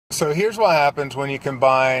So here's what happens when you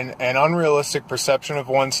combine an unrealistic perception of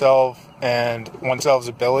oneself and oneself's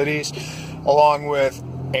abilities, along with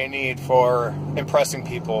a need for impressing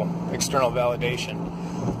people, external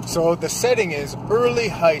validation. So the setting is early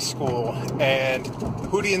high school, and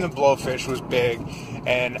Hootie and the Blowfish was big,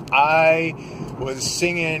 and I was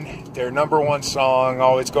singing their number one song,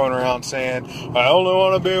 always going around saying, I only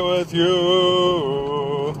want to be with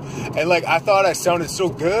you. And like, I thought I sounded so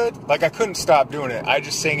good, like I couldn't stop doing it. I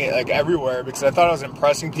just sang it like everywhere because I thought I was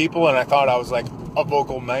impressing people, and I thought I was like a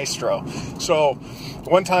vocal maestro. So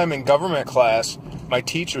one time in government class, my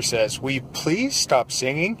teacher says, will you please stop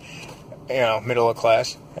singing? Middle of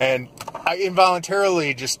class. And I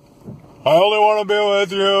involuntarily just, I only want to be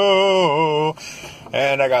with you.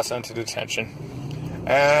 And I got sent to detention.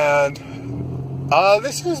 And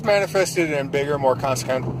this has manifested in bigger, more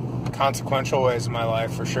consequential ways in my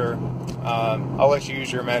life, for sure. I'll let you use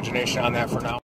your imagination on that for now.